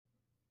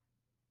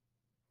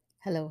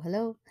Hello,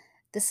 hello.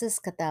 This is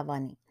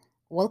Katavani.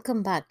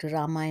 Welcome back to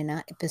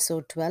Ramayana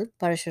episode 12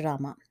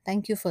 Parashurama.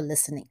 Thank you for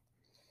listening.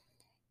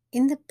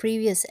 In the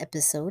previous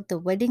episode, the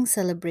wedding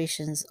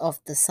celebrations of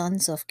the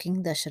sons of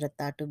King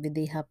Dasharatha to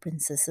Videha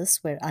princesses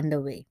were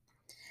underway.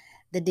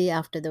 The day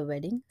after the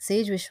wedding,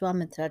 sage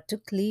Vishwamitra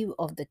took leave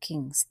of the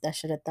kings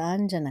Dasharatha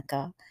and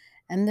Janaka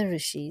and the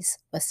rishis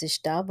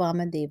Vasishta,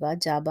 Vamadeva,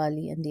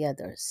 Jabali, and the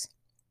others.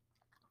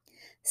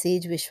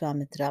 Sage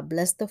Vishwamitra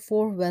blessed the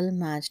four well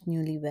matched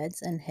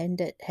newlyweds and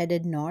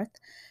headed north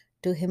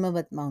to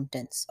Himavat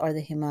Mountains or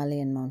the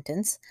Himalayan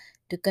mountains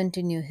to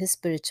continue his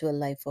spiritual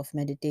life of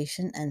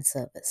meditation and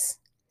service.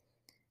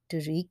 To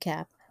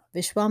recap,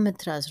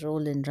 Vishwamitra's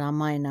role in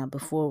Ramayana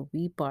before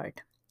we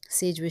part,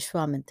 sage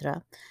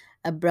Vishwamitra,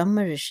 a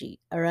Brahma Rishi,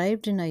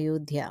 arrived in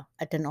Ayodhya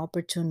at an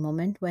opportune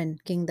moment when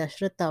King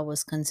Dashratha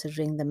was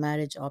considering the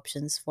marriage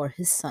options for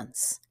his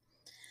sons.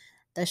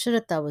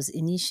 Dasharatha was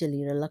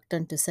initially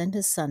reluctant to send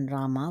his son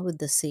Rama with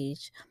the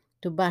sage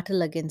to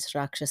battle against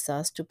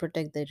Rakshasas to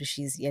protect the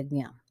Rishi's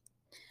yajna.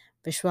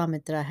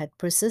 Vishwamitra had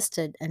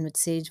persisted and with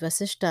sage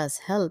Vasishta's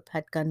help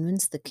had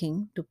convinced the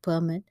king to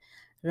permit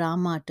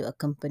Rama to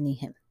accompany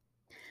him.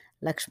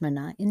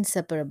 Lakshmana,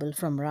 inseparable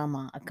from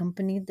Rama,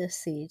 accompanied the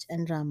sage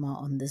and Rama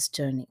on this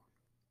journey.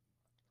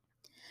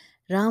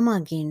 Rama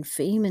gained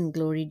fame and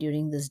glory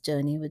during this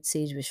journey with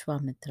sage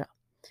Vishwamitra.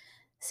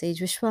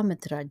 Sage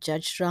Vishwamitra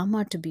judged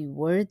Rama to be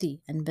worthy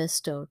and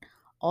bestowed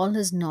all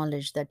his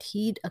knowledge that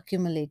he'd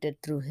accumulated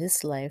through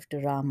his life to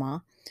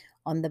Rama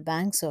on the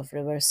banks of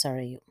river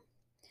Sarayu.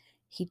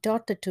 He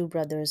taught the two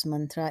brothers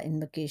mantra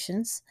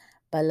invocations,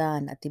 Bala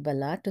and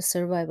Atibala, to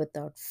survive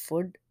without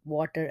food,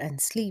 water, and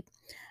sleep,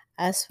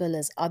 as well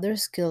as other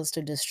skills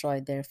to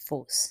destroy their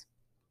foes.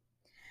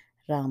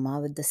 Rama,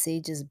 with the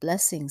sage's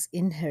blessings,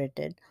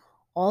 inherited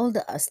all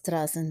the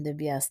astras and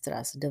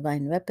divyastras,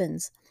 divine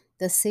weapons,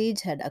 the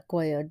sage had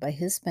acquired by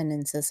his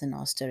penances and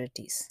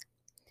austerities.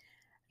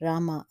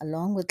 Rama,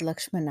 along with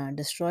Lakshmana,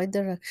 destroyed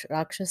the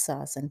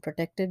Rakshasas and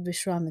protected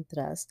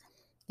Vishwamitra's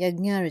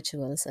yajna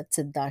rituals at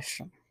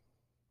Siddhashram.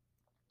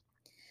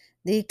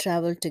 They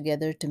traveled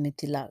together to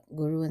Mithila,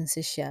 Guru and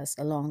Sishyas,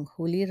 along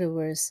holy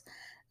rivers,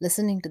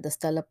 listening to the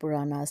Sthala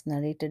Puranas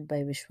narrated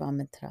by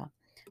Vishwamitra,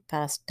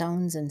 past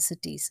towns and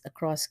cities,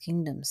 across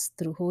kingdoms,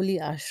 through holy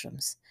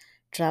ashrams,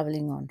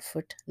 traveling on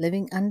foot,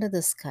 living under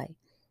the sky,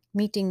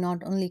 meeting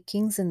not only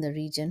kings in the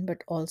region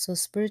but also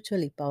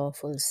spiritually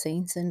powerful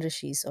saints and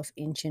rishis of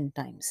ancient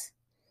times.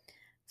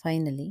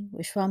 Finally,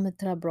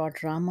 Vishwamitra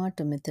brought Rama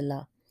to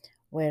Mithila,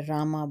 where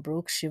Rama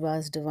broke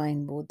Shiva's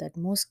divine bow that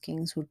most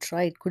kings who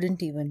tried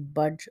couldn't even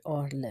budge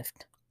or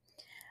lift.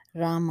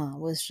 Rama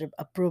was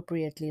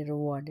appropriately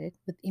rewarded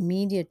with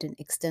immediate and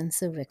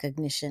extensive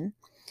recognition,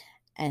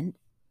 and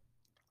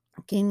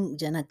King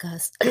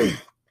Janaka's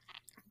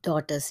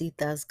daughter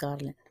Sita's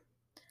garland.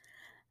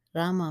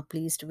 Rama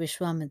pleased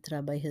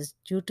Vishwamitra by his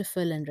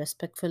dutiful and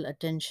respectful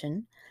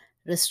attention,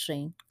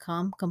 restraint,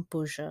 calm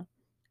composure,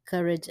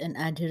 courage, and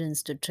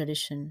adherence to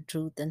tradition,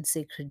 truth, and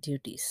sacred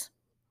duties.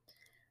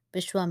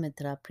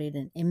 Vishwamitra played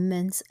an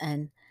immense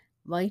and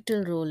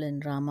vital role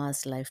in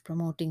Rama's life,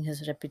 promoting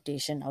his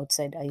reputation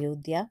outside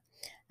Ayodhya,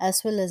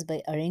 as well as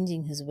by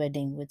arranging his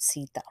wedding with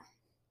Sita.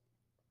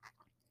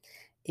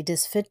 It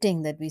is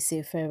fitting that we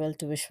say farewell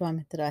to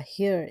Vishwamitra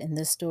here in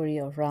the story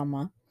of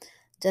Rama,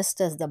 just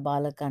as the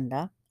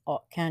Balakanda,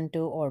 or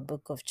canto or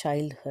book of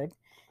childhood,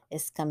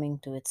 is coming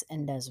to its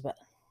end as well.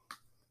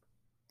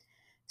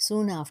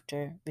 Soon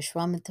after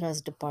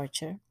Vishwamitra's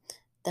departure,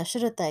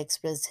 Dasharatha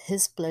expressed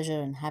his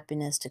pleasure and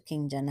happiness to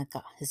King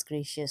Janaka, his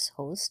gracious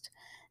host,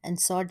 and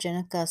sought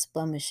Janaka's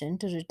permission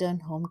to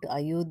return home to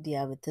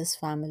Ayodhya with his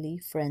family,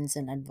 friends,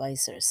 and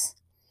advisors.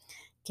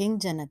 King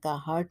Janaka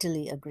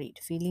heartily agreed,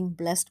 feeling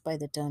blessed by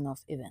the turn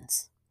of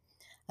events.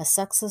 A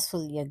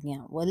successful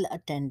yajna, well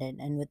attended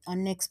and with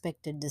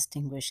unexpected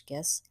distinguished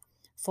guests,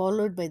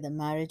 followed by the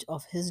marriage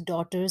of his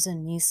daughters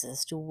and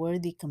nieces to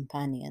worthy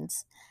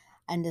companions,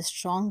 and a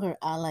stronger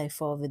ally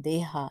for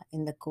Videha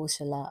in the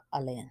Kosala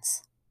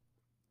alliance.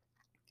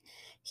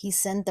 He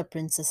sent the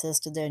princesses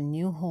to their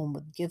new home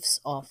with gifts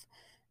of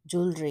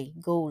jewelry,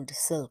 gold,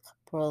 silk,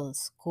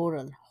 pearls,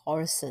 coral,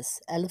 horses,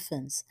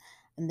 elephants,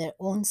 and their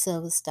own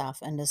service staff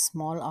and a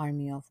small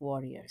army of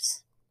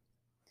warriors.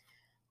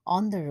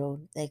 On the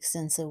road, the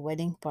extensive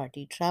wedding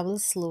party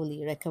traveled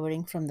slowly,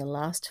 recovering from the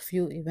last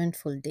few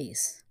eventful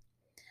days.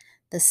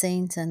 The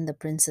saints and the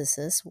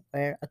princesses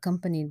were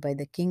accompanied by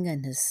the king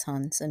and his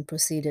sons and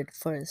proceeded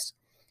first,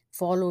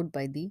 followed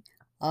by the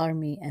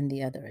army and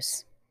the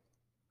others.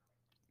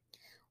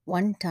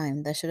 One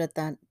time,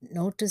 Dasharatha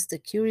noticed the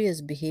curious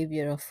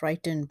behavior of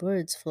frightened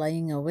birds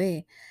flying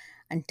away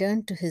and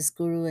turned to his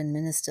guru and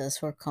ministers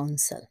for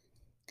counsel.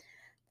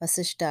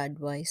 Vasishta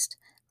advised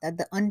that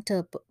the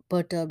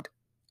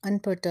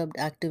unperturbed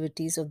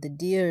activities of the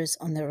deers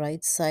on the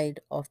right side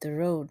of the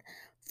road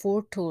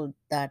foretold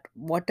that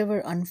whatever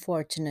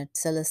unfortunate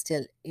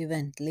celestial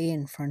event lay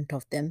in front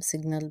of them,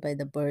 signaled by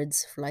the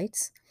birds'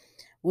 flights,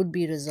 would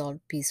be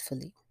resolved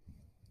peacefully.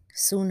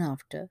 Soon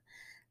after,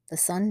 the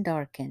sun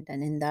darkened,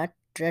 and in that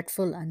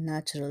dreadful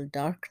unnatural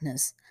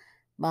darkness,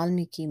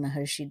 Valmiki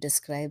Maharshi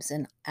describes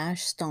an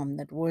ash storm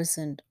that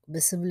worsened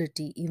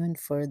visibility even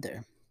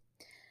further.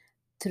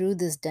 Through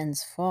this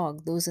dense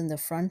fog, those in the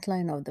front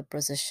line of the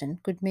procession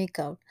could make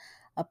out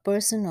a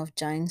person of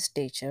giant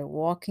stature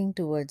walking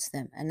towards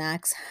them, an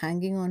axe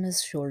hanging on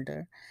his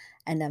shoulder,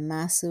 and a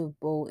massive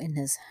bow in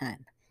his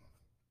hand.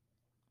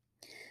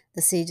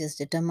 The sages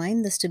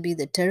determined this to be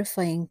the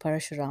terrifying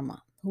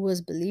Parashurama, who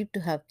was believed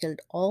to have killed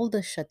all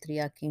the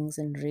Kshatriya kings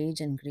in rage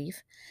and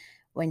grief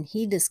when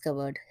he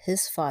discovered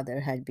his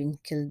father had been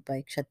killed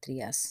by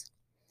Kshatriyas.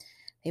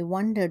 He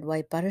wondered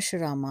why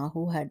Parashurama,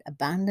 who had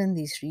abandoned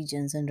these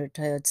regions and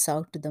retired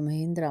south to the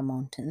Mahendra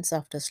mountains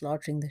after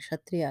slaughtering the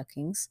Kshatriya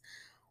kings,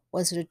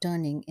 was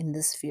returning in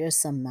this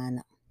fearsome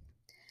manner.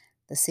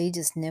 The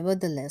sages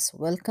nevertheless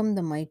welcomed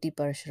the mighty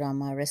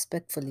Parashurama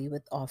respectfully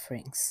with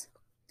offerings.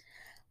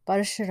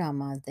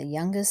 Parashurama, the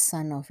youngest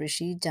son of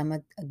Rishi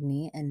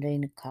Jamadagni and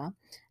Renuka,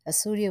 a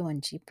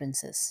Suryavanshi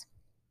princess.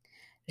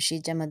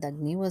 Rishi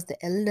Jamadagni was the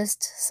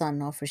eldest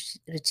son of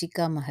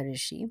Richika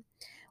Maharishi.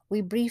 We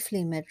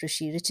briefly met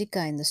Rishi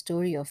Richika in the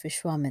story of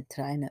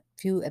Vishwamitra in a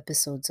few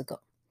episodes ago.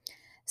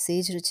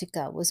 Sage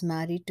Richika was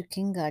married to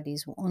King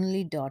Gadi's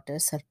only daughter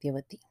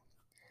Satyavati.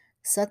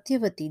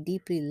 Satyavati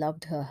deeply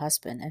loved her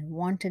husband and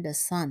wanted a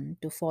son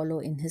to follow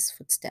in his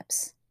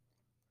footsteps.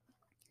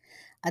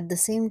 At the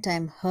same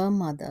time, her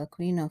mother,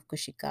 Queen of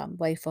Kushika,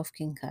 wife of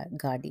King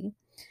Gadi,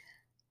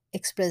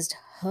 expressed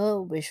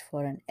her wish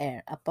for an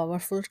heir, a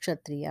powerful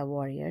Kshatriya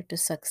warrior to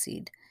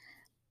succeed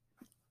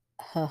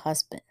her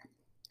husband.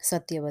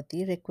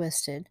 Satyavati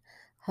requested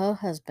her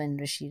husband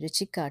Rishi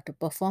Richika to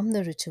perform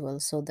the ritual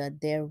so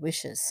that their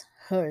wishes,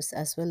 hers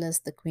as well as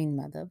the queen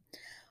mother,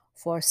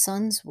 for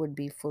sons would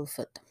be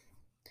fulfilled.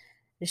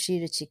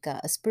 Rishi Richika,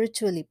 a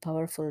spiritually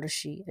powerful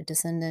rishi, a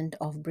descendant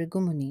of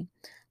Brigumuni,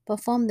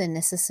 performed the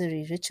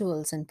necessary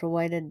rituals and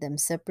provided them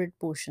separate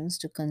portions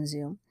to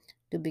consume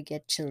to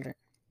beget children.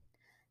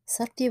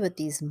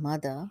 Satyavati's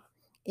mother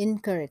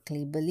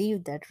incorrectly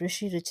believed that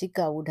Rishi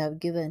Richika would have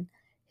given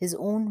his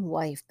own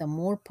wife the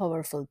more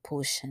powerful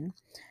portion,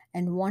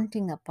 and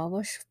wanting a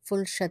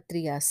powerful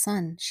Kshatriya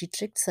son, she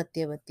tricked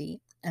Satyavati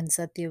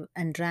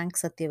and drank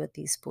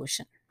Satyavati's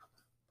portion.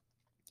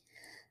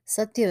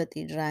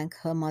 Satyavati drank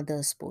her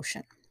mother's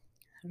portion.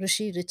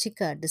 Rishi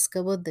Richika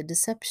discovered the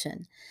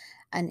deception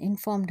and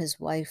informed his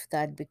wife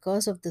that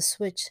because of the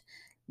switch,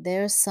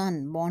 their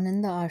son born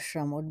in the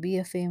ashram would be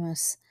a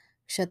famous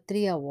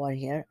Kshatriya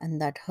warrior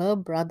and that her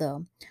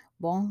brother,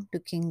 born to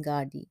King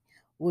Gadi,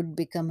 would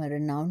become a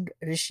renowned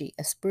rishi,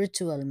 a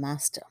spiritual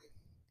master.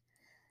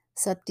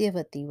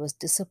 Satyavati was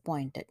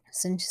disappointed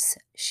since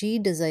she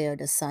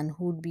desired a son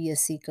who would be a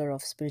seeker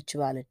of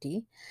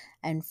spirituality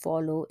and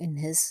follow in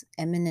his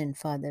eminent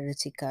father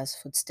Richika's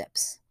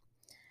footsteps.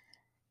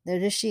 The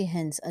rishi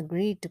hence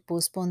agreed to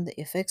postpone the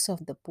effects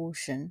of the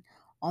potion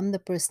on the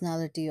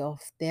personality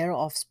of their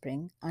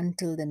offspring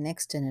until the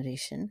next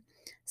generation,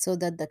 so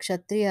that the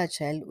Kshatriya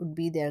child would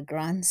be their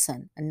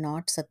grandson and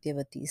not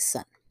Satyavati's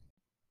son.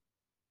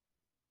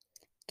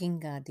 King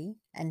Gadi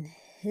and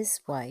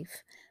his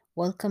wife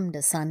welcomed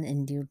a son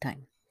in due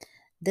time.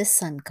 This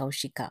son,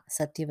 Kaushika,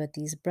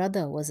 Satyavati's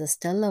brother, was a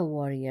stellar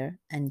warrior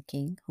and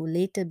king who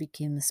later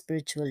became a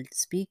spiritual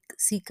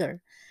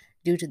seeker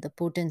due to the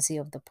potency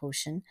of the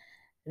potion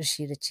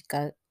Rishi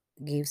Richika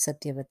gave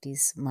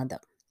Satyavati's mother.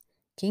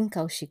 King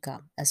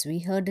Kaushika, as we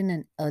heard in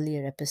an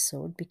earlier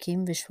episode,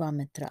 became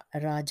Vishwamitra, a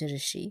Raja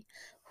Rishi,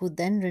 who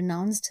then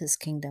renounced his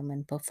kingdom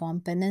and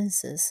performed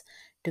penances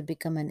to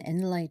become an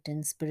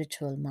enlightened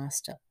spiritual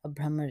master, a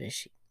Brahma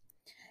Rishi.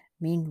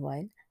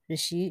 Meanwhile,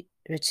 Rishi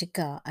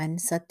Richika and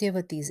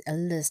Satyavati's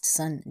eldest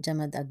son,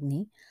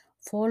 Jamadagni,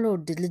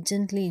 followed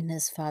diligently in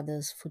his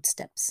father's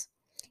footsteps.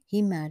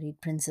 He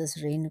married Princess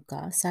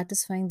Renuka,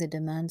 satisfying the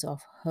demands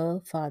of her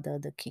father,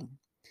 the king.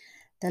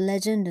 The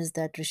legend is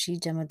that Rishi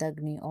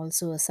Jamadagni,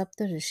 also a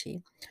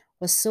Saptarishi,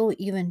 was so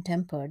even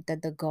tempered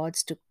that the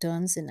gods took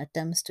turns in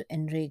attempts to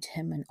enrage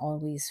him and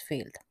always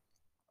failed.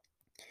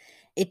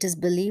 It is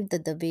believed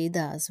that the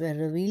Vedas were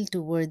revealed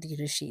to worthy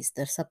rishis,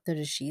 the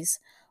Saptarishis,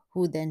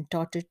 who then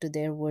taught it to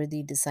their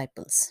worthy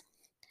disciples.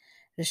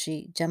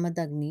 Rishi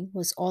Jamadagni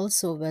was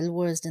also well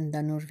versed in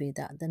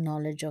Dhanurveda, the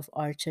knowledge of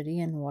archery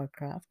and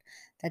warcraft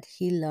that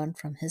he learned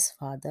from his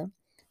father,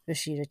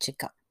 Rishi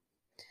Richika.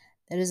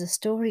 There is a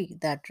story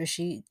that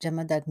Rishi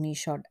Jamadagni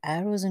shot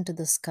arrows into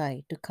the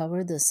sky to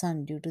cover the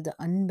sun due to the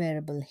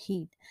unbearable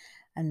heat,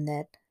 and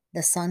that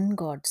the sun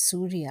god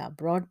Surya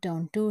brought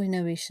down two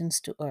innovations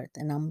to earth,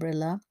 an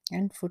umbrella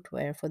and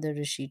footwear for the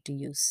Rishi to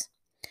use,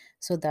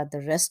 so that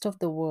the rest of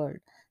the world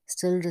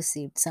still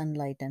received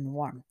sunlight and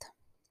warmth.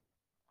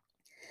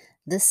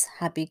 This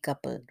happy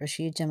couple,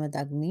 Rishi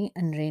Jamadagni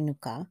and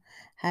Renuka,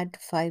 had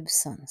five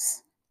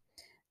sons.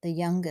 The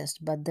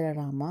youngest,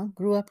 Bhadrarama,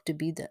 grew up to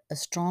be a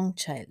strong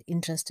child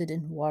interested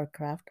in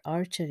warcraft,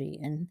 archery,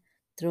 and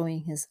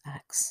throwing his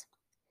axe.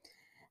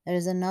 There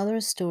is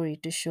another story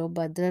to show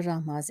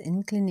Bhadrarama's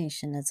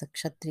inclination as a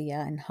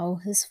Kshatriya and how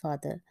his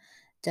father,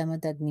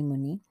 Jamadagni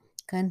Muni,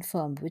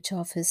 confirmed which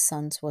of his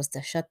sons was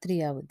the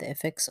Kshatriya with the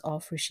effects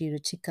of Rishi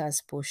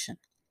Ruchika's potion.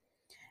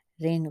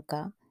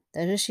 Renuka,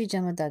 the Rishi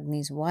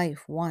Jamadagni's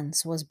wife,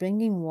 once was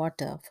bringing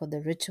water for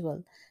the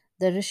ritual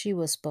the Rishi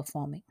was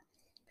performing.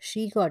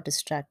 She got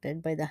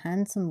distracted by the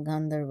handsome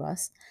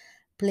Gandharvas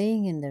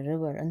playing in the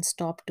river and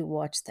stopped to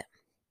watch them.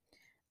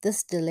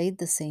 This delayed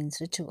the saint's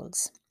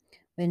rituals.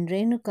 When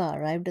Renuka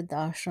arrived at the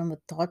ashram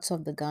with thoughts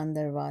of the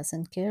Gandharvas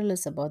and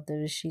careless about the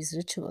Rishi's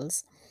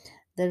rituals,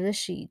 the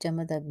Rishi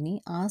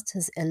Jamadagni asked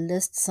his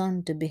eldest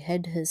son to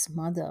behead his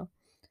mother,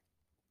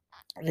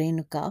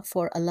 Renuka,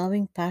 for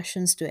allowing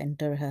passions to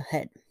enter her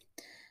head.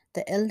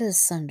 The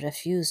eldest son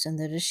refused, and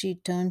the Rishi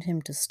turned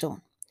him to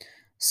stone.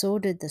 So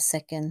did the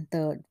second,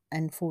 third,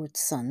 and fourth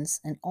sons,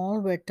 and all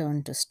were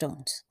turned to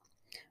stones.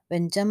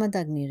 When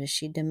Jamadagni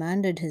Rishi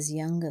demanded his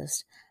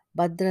youngest,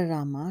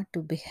 Bhadrarama,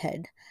 to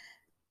behead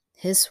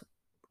his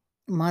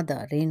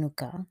mother,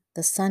 Renuka,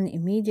 the son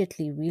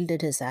immediately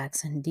wielded his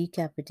axe and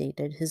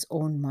decapitated his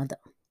own mother.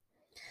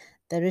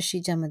 The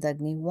Rishi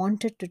Jamadagni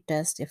wanted to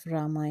test if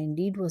Rama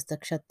indeed was the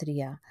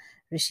Kshatriya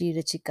Rishi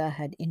Richika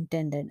had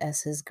intended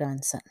as his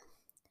grandson.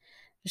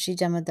 Rishi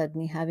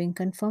Jamadagni, having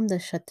confirmed the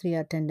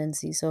Kshatriya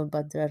tendencies of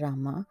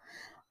Bhadrarama,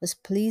 was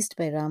pleased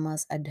by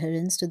Rama's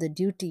adherence to the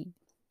duty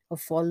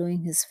of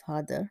following his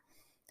father's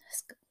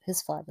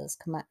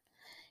command.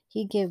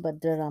 He gave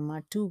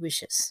Bhadrarama two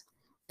wishes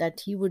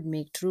that he would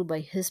make true by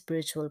his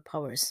spiritual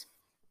powers.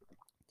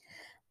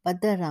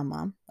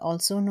 Bhadrarama,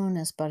 also known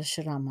as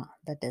Parashurama,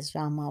 that is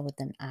Rama with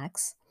an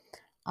axe,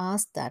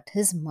 asked that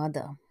his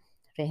mother,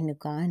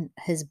 Renuka, and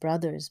his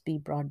brothers be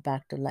brought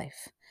back to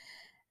life.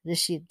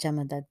 Rishi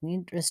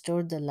Jamadagni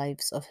restored the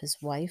lives of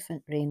his wife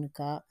and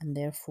Renuka and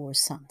their four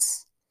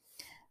sons.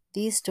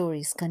 These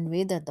stories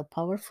convey that the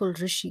powerful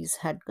rishis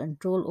had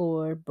control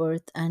over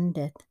birth and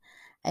death,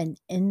 and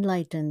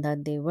enlightened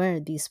that they were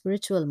the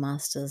spiritual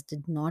masters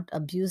did not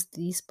abuse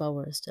these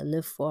powers to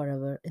live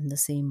forever in the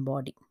same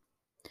body.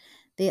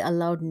 They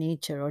allowed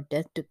nature or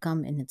death to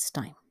come in its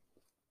time.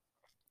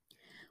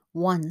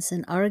 Once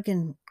an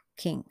arrogant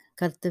king,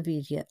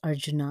 Kartavirya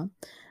Arjuna,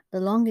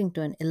 belonging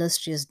to an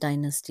illustrious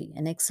dynasty,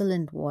 an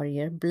excellent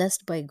warrior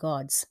blessed by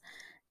gods,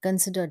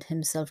 considered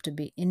himself to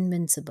be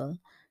invincible,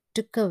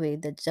 took away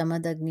the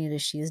Jamadagni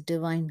Rishi's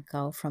divine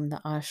cow from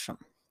the ashram.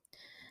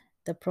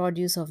 The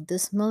produce of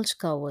this milch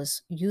cow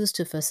was used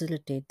to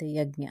facilitate the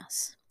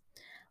yajnas.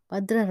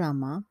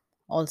 Bhadrarama,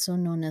 also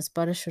known as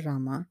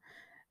Parashurama,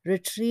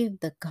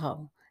 retrieved the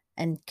cow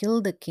and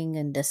killed the king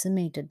and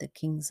decimated the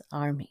king's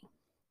army.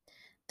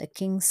 The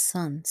king's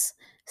sons,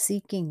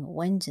 seeking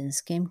vengeance,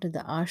 came to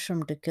the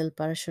ashram to kill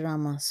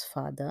Parashurama's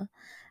father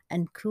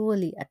and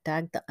cruelly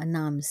attacked the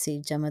unarmed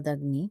sage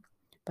Jamadagni,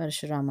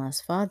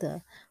 Parashurama's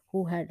father,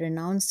 who had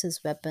renounced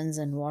his weapons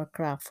and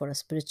warcraft for a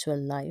spiritual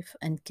life,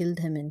 and killed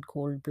him in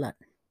cold blood.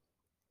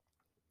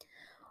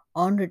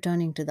 On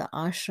returning to the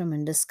ashram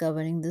and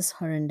discovering this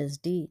horrendous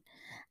deed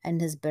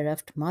and his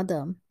bereft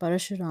mother,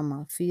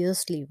 Parashurama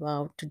fiercely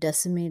vowed to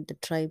decimate the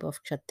tribe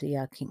of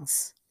Kshatriya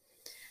kings.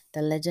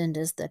 The legend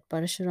is that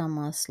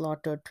Parashurama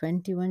slaughtered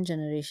 21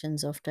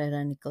 generations of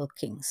tyrannical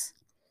kings.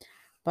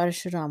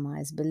 Parashurama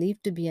is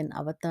believed to be an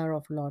avatar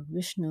of Lord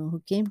Vishnu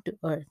who came to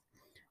earth,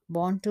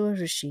 born to a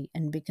rishi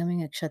and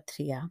becoming a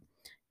Kshatriya,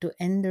 to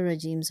end the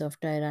regimes of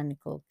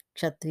tyrannical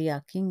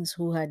Kshatriya kings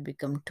who had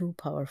become too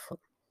powerful.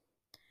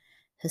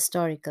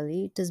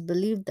 Historically, it is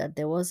believed that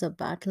there was a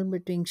battle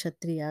between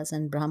Kshatriyas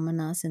and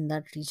Brahmanas in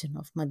that region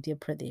of Madhya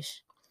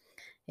Pradesh.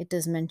 It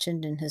is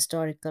mentioned in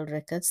historical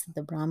records that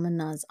the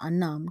Brahmanas,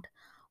 unarmed,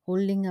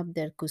 holding up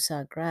their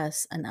kusa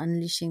grass and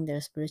unleashing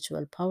their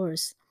spiritual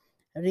powers,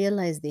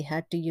 realized they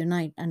had to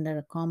unite under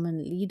a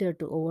common leader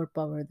to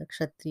overpower the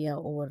Kshatriya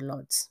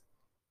overlords.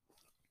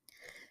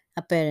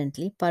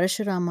 Apparently,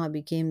 Parashurama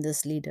became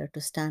this leader to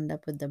stand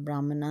up with the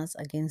Brahmanas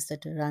against the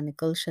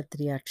tyrannical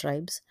Kshatriya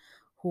tribes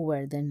who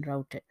were then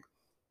routed.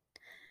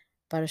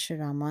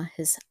 Parashurama,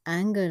 his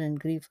anger and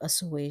grief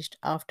assuaged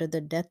after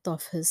the death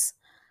of his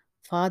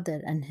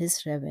father and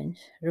his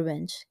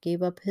revenge,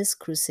 gave up his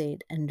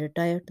crusade and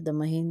retired to the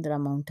Mahendra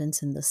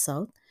Mountains in the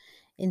south,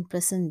 in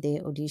present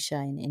day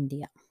Odisha in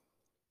India.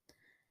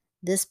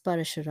 This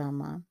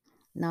Parashurama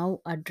now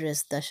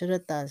addressed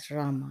Dasharatha's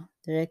Rama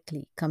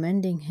directly,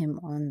 commending him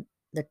on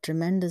the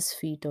tremendous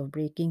feat of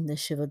breaking the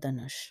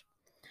Shivadanush.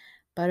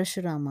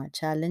 Parashurama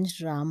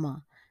challenged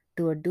Rama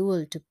to a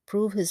duel to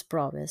prove his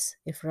prowess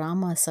if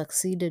Rama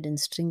succeeded in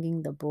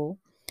stringing the bow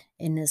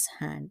in his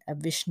hand, a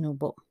Vishnu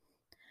bow.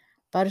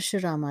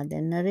 Parashurama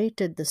then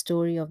narrated the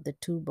story of the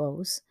two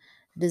bows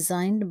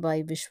designed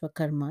by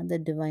Vishwakarma, the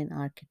divine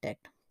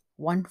architect,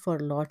 one for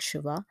Lord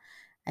Shiva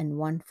and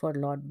one for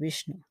Lord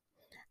Vishnu,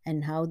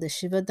 and how the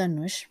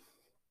Shivadanush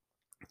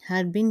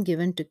had been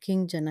given to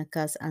King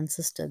Janaka's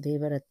ancestor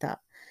Devarata,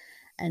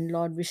 and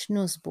Lord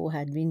Vishnu's bow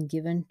had been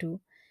given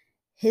to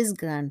his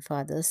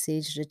grandfather,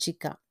 sage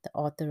Richika, the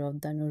author of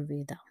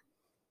Dhanurveda.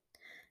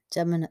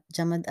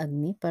 Jamad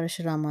Agni,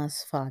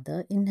 Parashurama's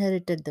father,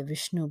 inherited the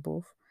Vishnu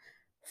bow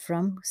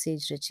from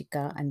sage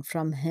Richika, and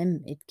from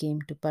him it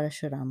came to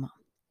Parashurama.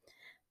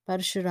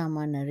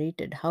 Parshurama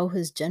narrated how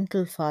his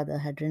gentle father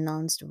had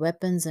renounced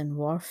weapons and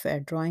warfare,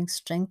 drawing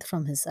strength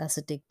from his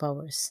ascetic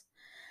powers.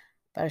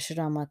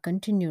 Parshurama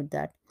continued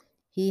that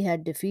he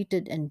had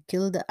defeated and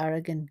killed the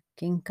arrogant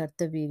King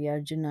Kartavirya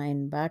Arjuna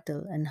in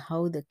battle, and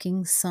how the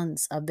king's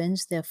sons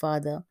avenged their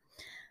father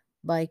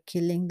by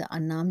killing the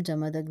Annam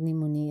Jamadagni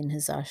Muni in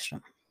his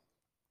ashram.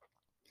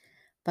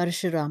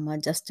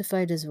 Parshurama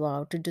justified his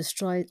vow to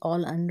destroy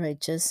all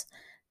unrighteous,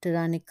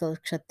 tyrannical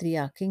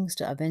Kshatriya kings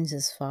to avenge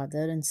his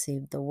father and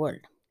save the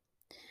world.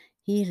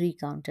 He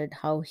recounted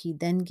how he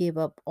then gave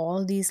up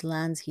all these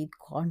lands he'd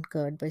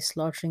conquered by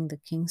slaughtering the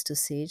kings to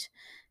sage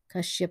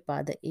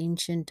Kashyapa, the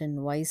ancient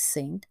and wise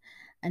saint,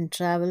 and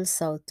traveled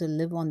south to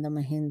live on the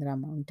Mahendra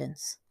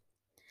mountains.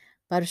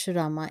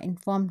 Parshurama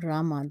informed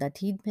Rama that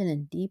he'd been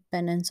in deep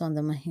penance on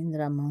the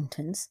Mahendra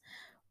mountains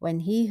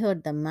when he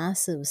heard the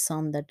massive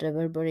sound that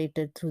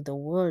reverberated through the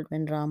world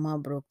when Rama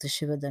broke the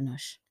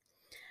Shivadanush.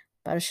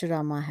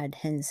 Parshurama had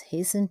hence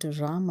hastened to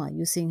Rama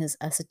using his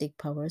ascetic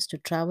powers to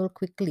travel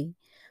quickly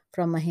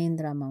from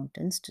Mahendra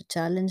mountains to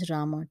challenge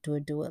Rama to a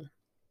duel.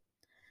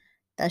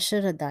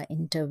 Dasharatha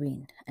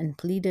intervened and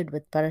pleaded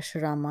with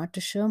Parashurama to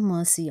show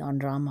mercy on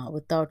Rama,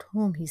 without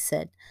whom, he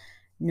said,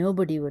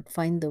 nobody would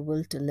find the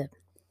will to live.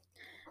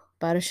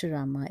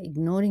 Parashurama,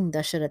 ignoring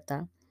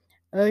Dasharatha,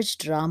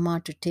 urged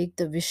Rama to take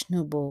the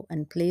Vishnu bow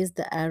and place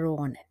the arrow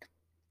on it.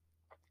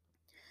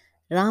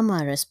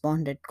 Rama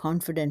responded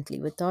confidently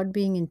without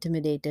being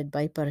intimidated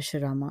by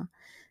Parashurama,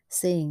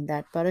 saying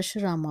that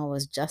Parashurama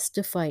was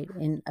justified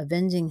in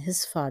avenging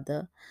his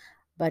father,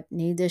 but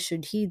neither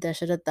should he,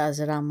 Dasharatha's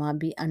Rama,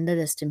 be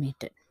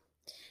underestimated.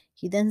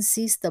 He then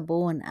seized the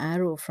bow and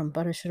arrow from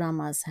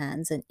Parashurama's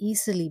hands and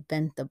easily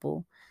bent the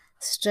bow,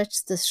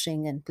 stretched the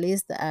string, and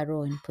placed the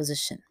arrow in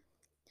position.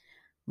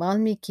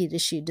 Valmiki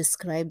Rishi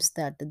describes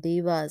that the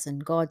Devas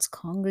and gods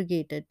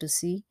congregated to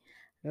see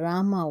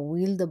Rama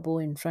wield the bow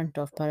in front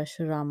of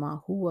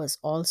Parashurama, who was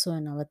also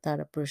an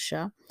Avatara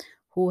Purusha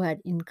who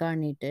had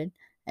incarnated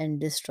and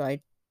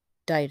destroyed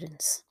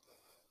tyrants.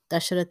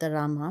 Dasharatha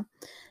Rama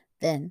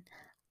then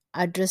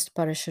addressed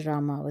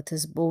Parashurama with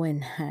his bow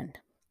in hand.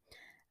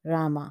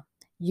 Rama,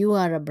 you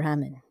are a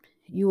Brahmin.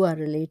 You are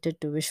related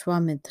to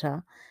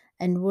Vishwamitra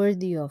and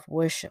worthy of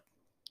worship.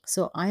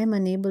 So I am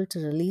unable to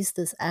release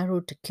this arrow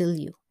to kill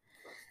you.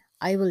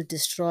 I will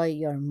destroy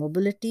your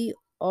mobility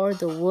or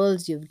the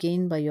worlds you've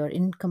gained by your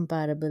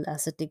incomparable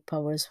ascetic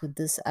powers with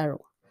this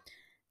arrow.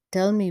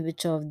 Tell me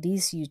which of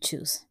these you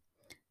choose.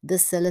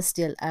 This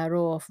celestial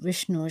arrow of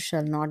Vishnu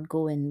shall not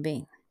go in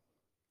vain.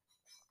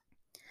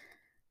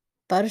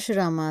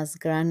 Parashurama's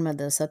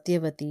grandmother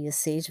Satyavati is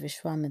sage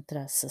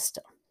Vishwamitra's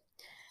sister.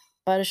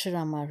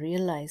 Parashurama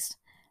realized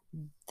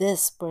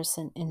this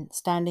person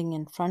standing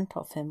in front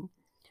of him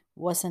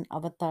was an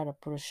Avatara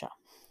Purusha,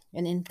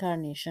 an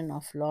incarnation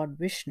of Lord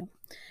Vishnu,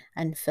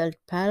 and felt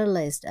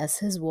paralyzed as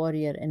his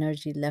warrior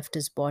energy left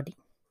his body.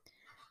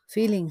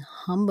 Feeling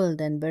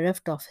humbled and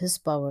bereft of his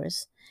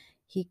powers,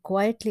 he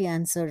quietly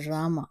answered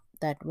Rama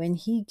that when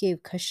he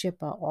gave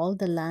Kashyapa all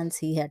the lands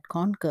he had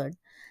conquered,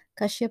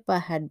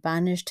 Kashyapa had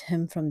banished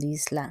him from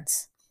these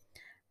lands.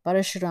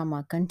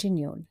 Parashurama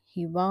continued,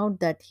 he vowed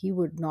that he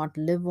would not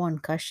live on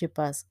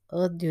Kashyapa's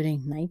earth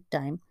during night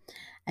time,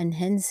 and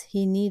hence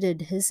he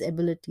needed his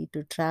ability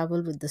to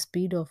travel with the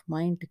speed of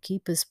mind to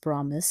keep his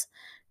promise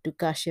to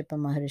Kashyapa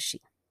Maharishi.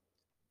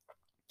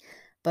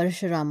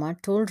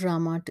 Parashurama told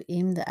Rama to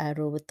aim the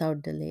arrow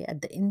without delay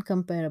at the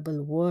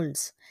incomparable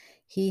worlds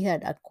he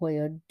had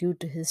acquired due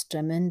to his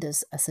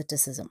tremendous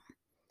asceticism.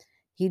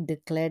 He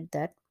declared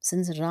that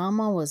since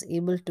Rama was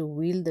able to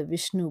wield the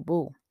Vishnu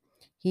bow,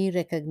 he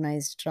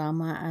recognized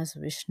Rama as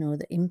Vishnu,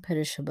 the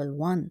imperishable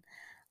one,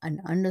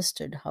 and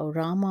understood how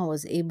Rama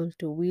was able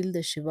to wield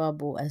the Shiva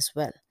bow as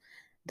well,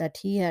 that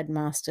he had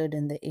mastered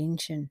in the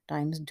ancient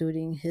times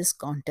during his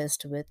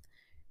contest with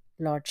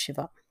Lord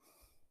Shiva.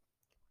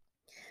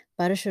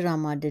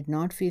 Parashurama did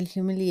not feel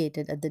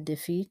humiliated at the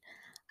defeat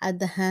at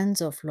the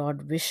hands of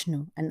Lord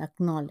Vishnu and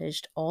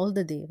acknowledged all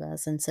the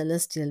devas and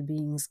celestial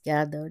beings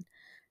gathered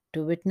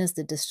to witness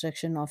the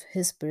destruction of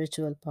his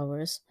spiritual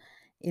powers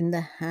in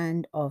the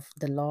hand of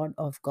the Lord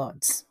of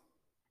gods.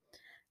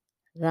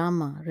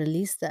 Rama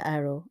released the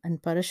arrow,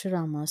 and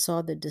Parashurama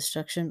saw the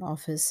destruction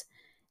of his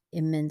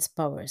immense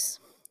powers.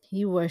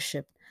 He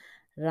worshipped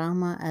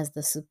Rama as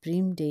the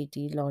supreme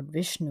deity, Lord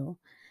Vishnu,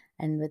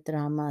 and with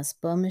Rama's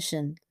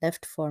permission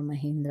left for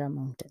Mahendra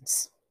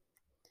mountains.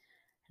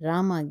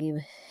 Rama gave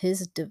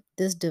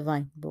this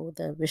divine bow,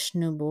 the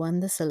Vishnu bow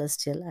and the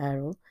celestial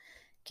arrow,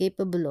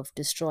 capable of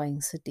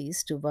destroying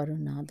cities, to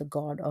Varuna, the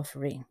god of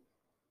rain.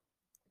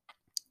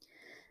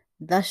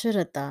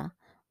 Dasharatha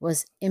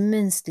was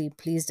immensely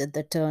pleased at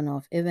the turn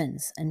of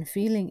events, and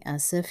feeling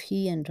as if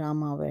he and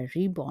Rama were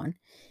reborn,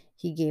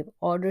 he gave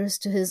orders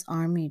to his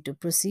army to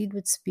proceed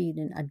with speed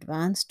and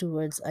advance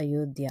towards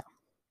Ayodhya.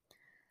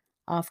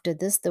 After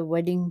this, the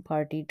wedding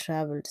party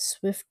traveled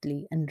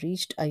swiftly and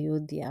reached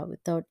Ayodhya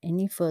without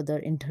any further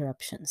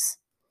interruptions.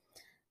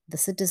 The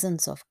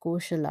citizens of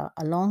Koshala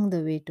along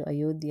the way to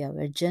Ayodhya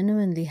were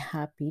genuinely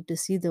happy to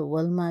see the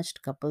well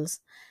matched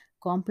couples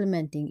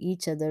complementing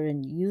each other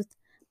in youth,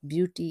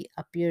 beauty,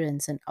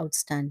 appearance, and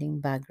outstanding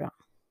background.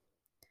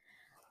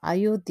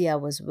 Ayodhya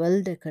was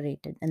well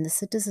decorated, and the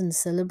citizens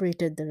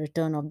celebrated the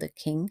return of the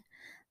king,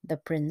 the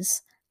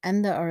prince,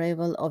 and the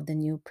arrival of the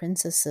new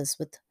princesses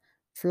with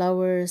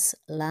flowers,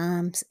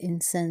 lamps,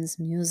 incense,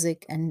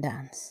 music, and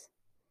dance.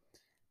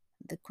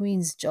 The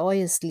queens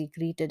joyously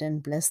greeted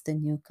and blessed the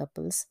new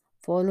couples,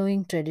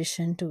 following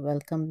tradition to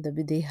welcome the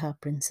Videha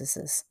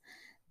princesses,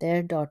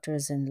 their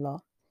daughters in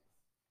law,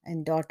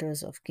 and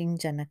daughters of King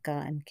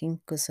Janaka and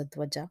King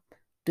Kusadwaja,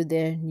 to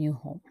their new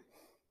home.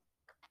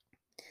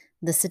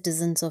 The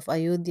citizens of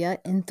Ayodhya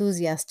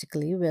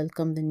enthusiastically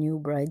welcomed the new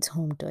brides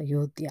home to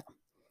Ayodhya.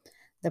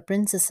 The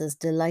princesses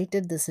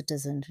delighted the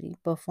citizenry,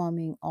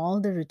 performing all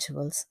the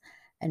rituals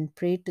and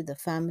prayed to the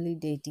family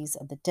deities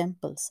at the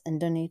temples and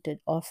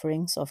donated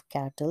offerings of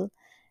cattle,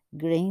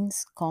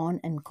 grains, corn,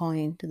 and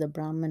coin to the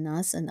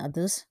brahmanas and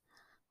others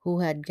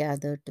who had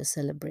gathered to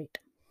celebrate.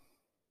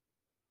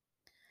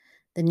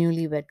 The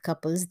newlywed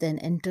couples then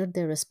entered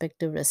their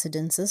respective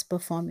residences,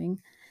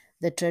 performing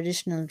the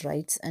traditional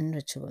rites and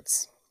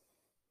rituals.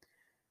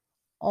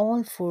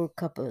 All four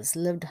couples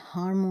lived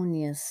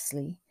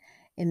harmoniously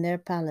in their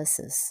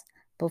palaces,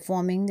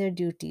 performing their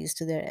duties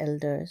to their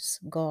elders,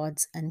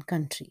 gods, and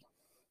country.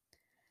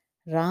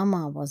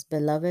 Rama was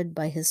beloved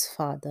by his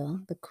father,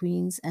 the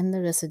queens, and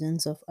the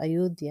residents of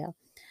Ayodhya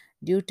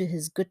due to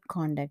his good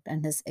conduct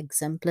and his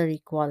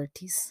exemplary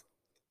qualities.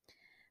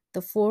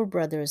 The four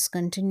brothers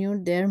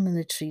continued their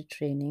military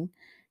training,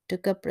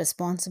 took up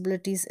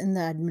responsibilities in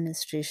the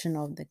administration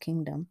of the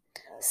kingdom,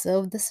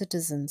 served the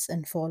citizens,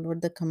 and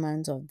followed the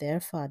commands of their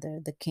father,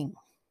 the king.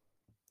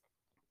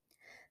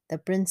 The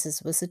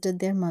princes visited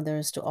their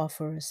mothers to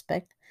offer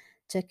respect,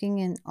 checking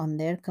in on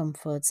their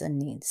comforts and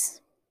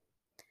needs.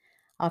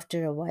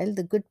 After a while,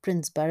 the good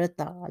Prince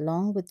Bharata,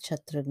 along with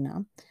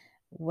Shatrughna,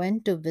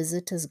 went to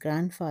visit his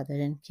grandfather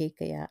in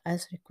Kekaya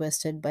as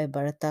requested by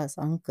Bharata's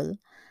uncle,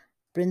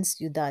 Prince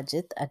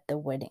Yudhajit, at the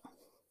wedding.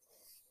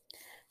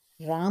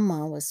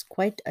 Rama was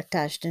quite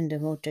attached and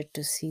devoted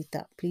to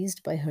Sita,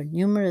 pleased by her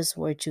numerous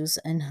virtues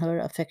and her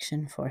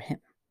affection for him.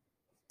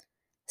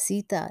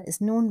 Sita is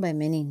known by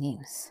many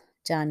names: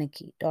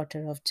 Janaki,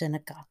 daughter of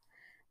Janaka;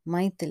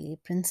 Maithili,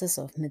 princess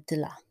of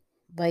Mithila;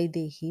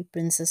 Vaidehi,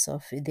 princess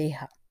of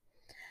Videha.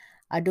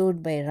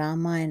 Adored by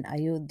Rama and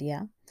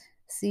Ayodhya,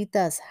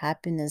 Sita's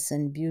happiness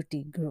and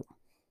beauty grew.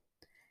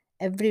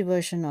 Every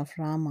version of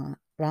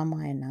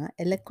Ramayana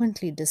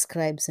eloquently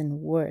describes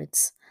in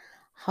words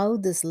how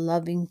this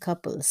loving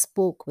couple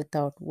spoke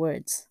without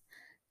words,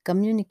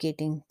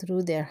 communicating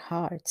through their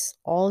hearts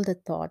all the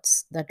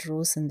thoughts that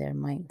rose in their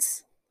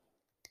minds.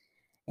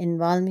 In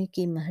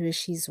Valmiki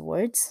Maharishi's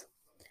words,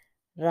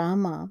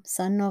 Rama,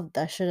 son of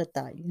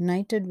Dasharatha,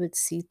 united with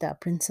Sita,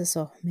 princess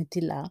of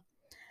Mithila,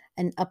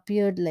 and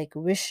appeared like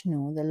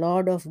Vishnu, the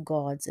lord of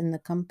gods, in the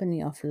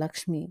company of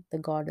Lakshmi, the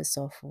goddess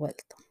of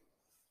wealth.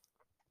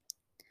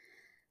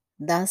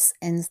 Thus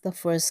ends the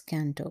first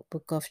canto,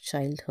 Book of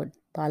Childhood,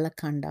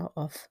 Balakanda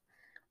of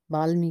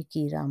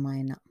Valmiki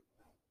Ramayana.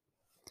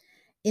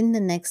 In the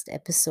next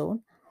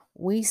episode,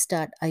 we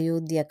start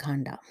Ayodhya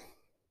Kanda.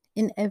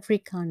 In every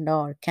kanda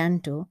or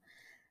canto,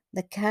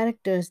 the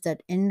characters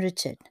that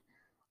enrich it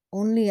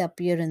only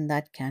appear in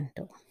that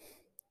canto.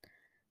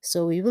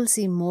 So we will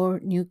see more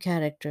new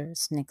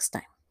characters next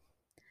time.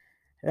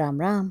 Ram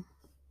Ram.